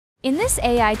In this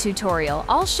AI tutorial,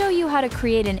 I'll show you how to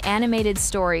create an animated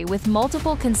story with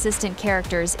multiple consistent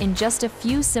characters in just a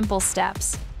few simple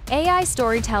steps. AI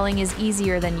storytelling is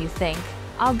easier than you think.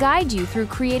 I'll guide you through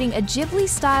creating a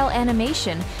Ghibli-style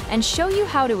animation and show you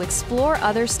how to explore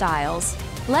other styles.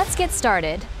 Let's get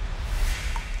started.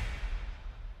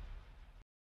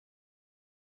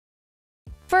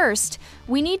 First,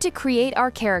 we need to create our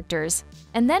characters,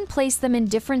 and then place them in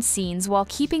different scenes while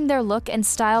keeping their look and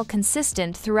style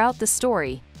consistent throughout the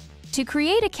story. To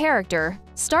create a character,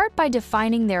 start by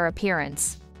defining their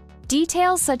appearance.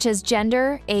 Details such as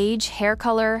gender, age, hair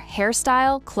color,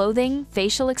 hairstyle, clothing,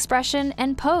 facial expression,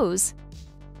 and pose.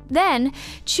 Then,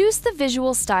 choose the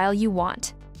visual style you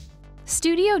want.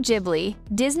 Studio Ghibli,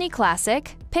 Disney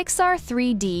Classic, Pixar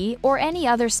 3D, or any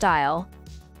other style.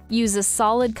 Use a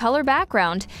solid color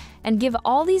background and give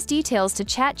all these details to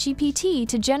ChatGPT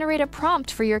to generate a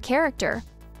prompt for your character.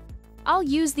 I'll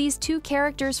use these two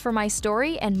characters for my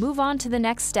story and move on to the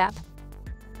next step.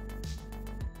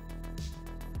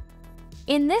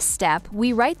 In this step,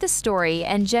 we write the story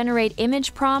and generate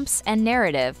image prompts and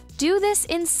narrative. Do this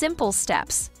in simple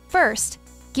steps. First,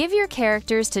 give your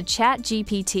characters to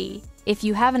ChatGPT. If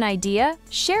you have an idea,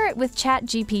 share it with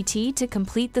ChatGPT to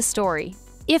complete the story.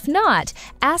 If not,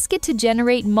 ask it to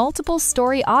generate multiple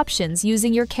story options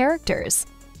using your characters.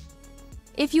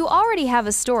 If you already have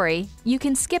a story, you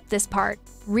can skip this part.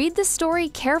 Read the story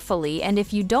carefully, and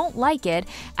if you don't like it,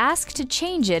 ask to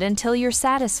change it until you're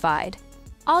satisfied.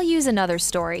 I'll use another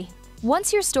story.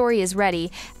 Once your story is ready,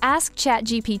 ask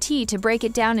ChatGPT to break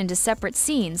it down into separate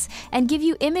scenes and give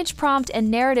you image prompt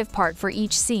and narrative part for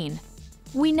each scene.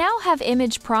 We now have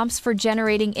image prompts for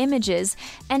generating images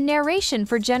and narration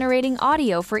for generating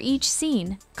audio for each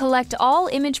scene. Collect all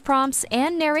image prompts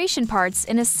and narration parts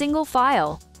in a single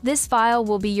file. This file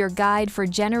will be your guide for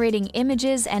generating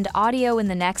images and audio in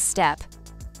the next step.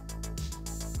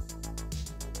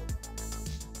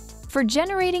 For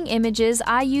generating images,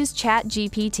 I use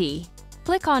ChatGPT.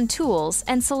 Click on Tools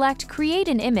and select Create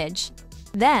an Image.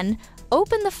 Then,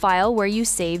 open the file where you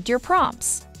saved your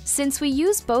prompts. Since we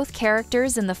use both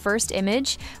characters in the first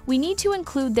image, we need to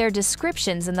include their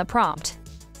descriptions in the prompt.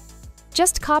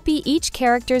 Just copy each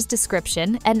character's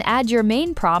description and add your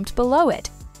main prompt below it.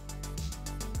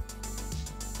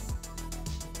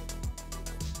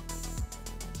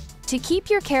 To keep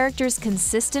your characters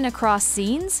consistent across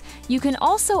scenes, you can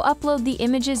also upload the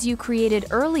images you created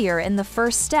earlier in the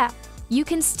first step. You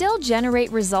can still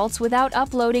generate results without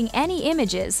uploading any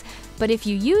images, but if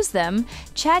you use them,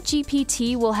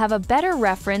 ChatGPT will have a better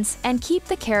reference and keep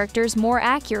the characters more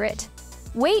accurate.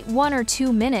 Wait 1 or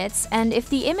 2 minutes, and if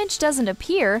the image doesn't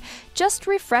appear, just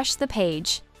refresh the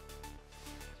page.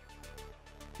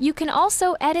 You can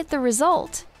also edit the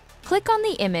result. Click on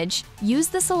the image, use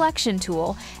the selection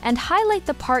tool, and highlight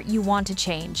the part you want to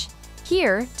change.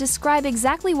 Here, describe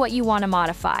exactly what you want to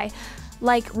modify,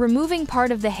 like removing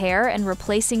part of the hair and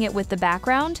replacing it with the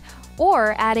background,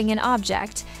 or adding an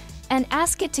object, and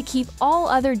ask it to keep all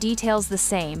other details the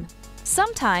same.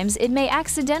 Sometimes it may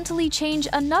accidentally change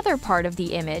another part of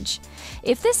the image.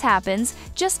 If this happens,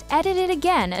 just edit it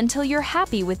again until you're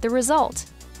happy with the result.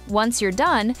 Once you're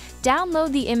done,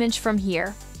 download the image from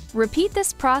here. Repeat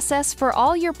this process for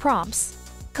all your prompts.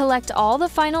 Collect all the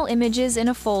final images in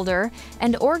a folder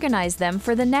and organize them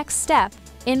for the next step.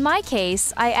 In my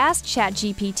case, I asked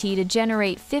ChatGPT to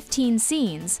generate 15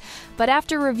 scenes, but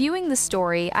after reviewing the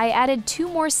story, I added 2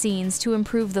 more scenes to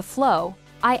improve the flow.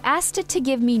 I asked it to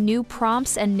give me new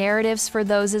prompts and narratives for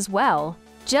those as well.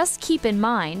 Just keep in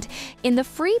mind, in the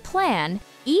free plan,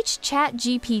 each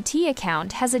ChatGPT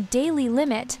account has a daily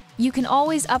limit. You can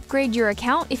always upgrade your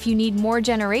account if you need more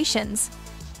generations.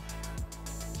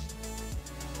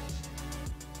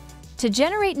 To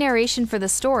generate narration for the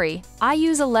story, I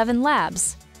use 11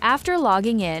 Labs. After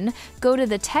logging in, go to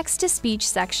the text-to-speech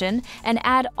section and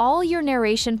add all your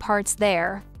narration parts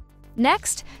there.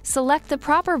 Next, select the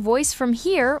proper voice from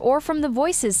here or from the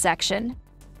Voices section.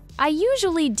 I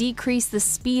usually decrease the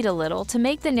speed a little to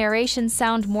make the narration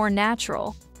sound more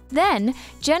natural. Then,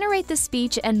 generate the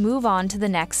speech and move on to the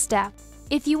next step.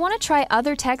 If you want to try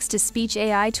other text-to-speech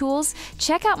AI tools,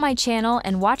 check out my channel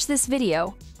and watch this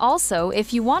video. Also,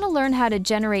 if you want to learn how to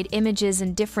generate images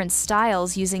in different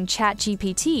styles using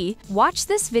ChatGPT, watch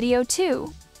this video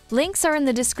too. Links are in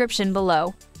the description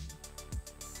below.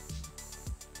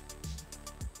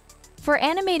 For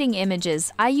animating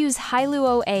images, I use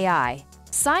Hailuo AI.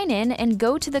 Sign in and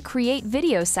go to the Create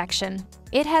Video section.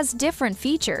 It has different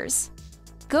features.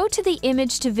 Go to the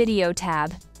Image to Video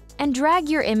tab and drag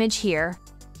your image here.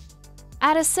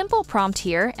 Add a simple prompt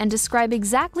here and describe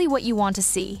exactly what you want to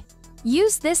see.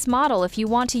 Use this model if you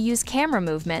want to use camera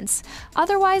movements,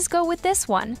 otherwise go with this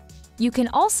one. You can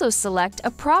also select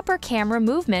a proper camera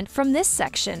movement from this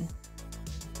section.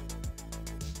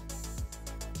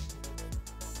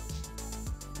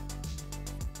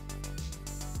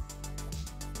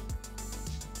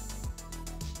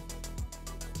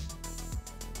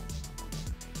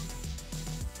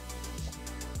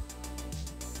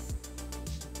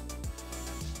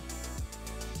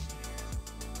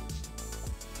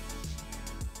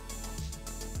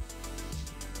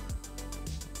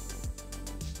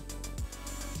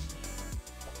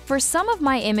 For some of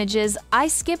my images, I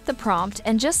skip the prompt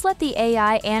and just let the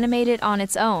AI animate it on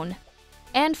its own.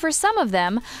 And for some of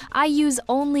them, I use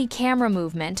only camera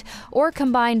movement or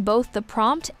combine both the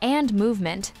prompt and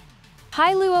movement.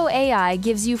 Hailuo AI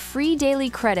gives you free daily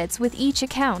credits with each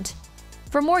account.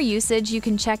 For more usage, you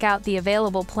can check out the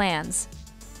available plans.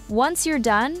 Once you're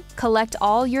done, collect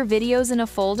all your videos in a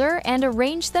folder and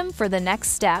arrange them for the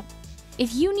next step.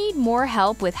 If you need more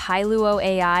help with Hailuo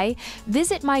AI,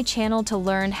 visit my channel to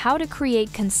learn how to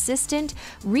create consistent,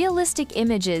 realistic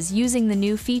images using the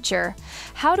new feature,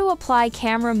 how to apply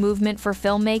camera movement for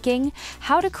filmmaking,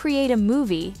 how to create a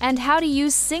movie, and how to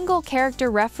use single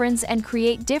character reference and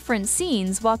create different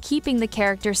scenes while keeping the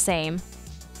character same.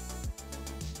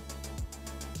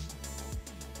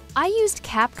 I used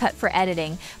CapCut for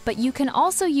editing, but you can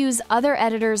also use other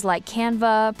editors like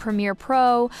Canva, Premiere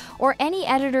Pro, or any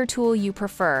editor tool you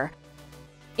prefer.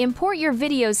 Import your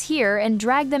videos here and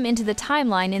drag them into the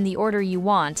timeline in the order you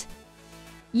want.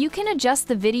 You can adjust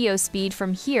the video speed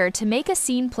from here to make a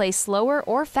scene play slower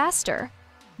or faster.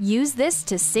 Use this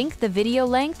to sync the video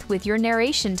length with your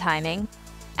narration timing.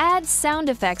 Add sound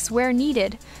effects where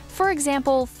needed, for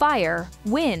example, fire,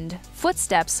 wind,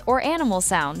 footsteps, or animal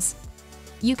sounds.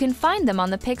 You can find them on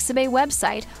the Pixabay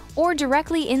website or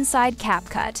directly inside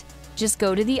CapCut. Just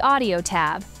go to the Audio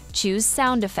tab, choose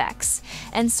Sound Effects,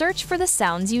 and search for the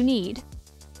sounds you need.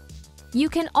 You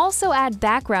can also add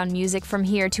background music from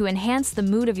here to enhance the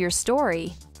mood of your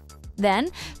story.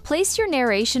 Then, place your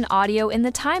narration audio in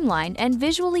the timeline and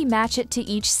visually match it to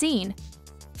each scene.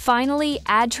 Finally,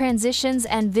 add transitions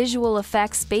and visual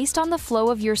effects based on the flow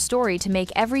of your story to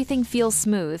make everything feel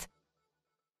smooth.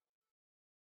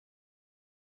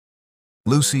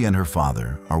 Lucy and her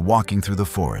father are walking through the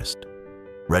forest,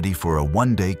 ready for a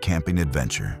one-day camping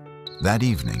adventure. That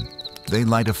evening, they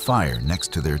light a fire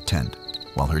next to their tent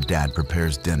while her dad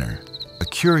prepares dinner. A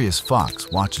curious fox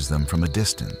watches them from a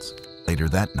distance. Later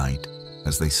that night,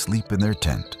 as they sleep in their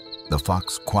tent, the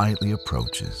fox quietly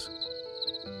approaches.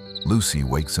 Lucy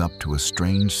wakes up to a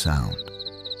strange sound.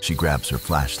 She grabs her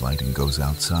flashlight and goes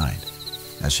outside.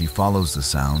 As she follows the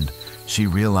sound, she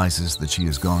realizes that she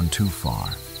has gone too far.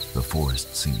 The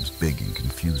forest seems big and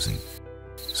confusing.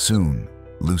 Soon,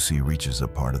 Lucy reaches a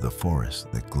part of the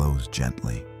forest that glows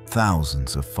gently.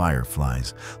 Thousands of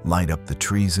fireflies light up the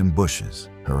trees and bushes.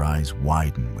 Her eyes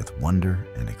widen with wonder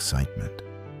and excitement.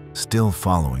 Still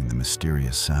following the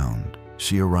mysterious sound,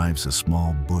 she arrives at a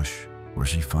small bush where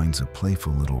she finds a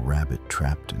playful little rabbit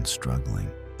trapped and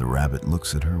struggling. The rabbit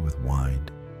looks at her with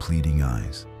wide, pleading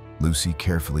eyes. Lucy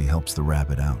carefully helps the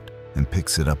rabbit out and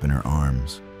picks it up in her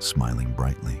arms, smiling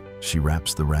brightly. She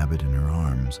wraps the rabbit in her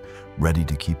arms, ready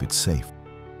to keep it safe.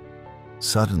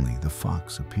 Suddenly, the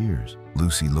fox appears.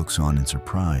 Lucy looks on in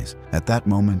surprise. At that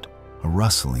moment, a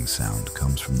rustling sound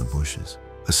comes from the bushes.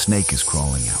 A snake is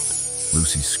crawling out.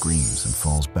 Lucy screams and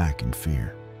falls back in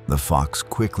fear. The fox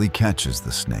quickly catches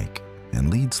the snake and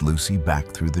leads Lucy back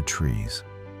through the trees.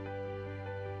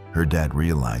 Her dad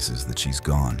realizes that she's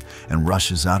gone and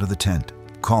rushes out of the tent,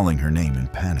 calling her name in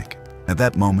panic. At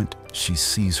that moment, she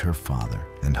sees her father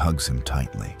and hugs him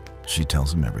tightly. She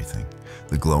tells him everything: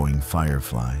 the glowing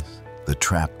fireflies, the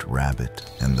trapped rabbit,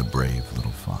 and the brave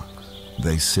little fox.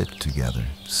 They sit together,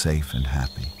 safe and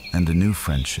happy, and a new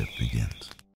friendship begins.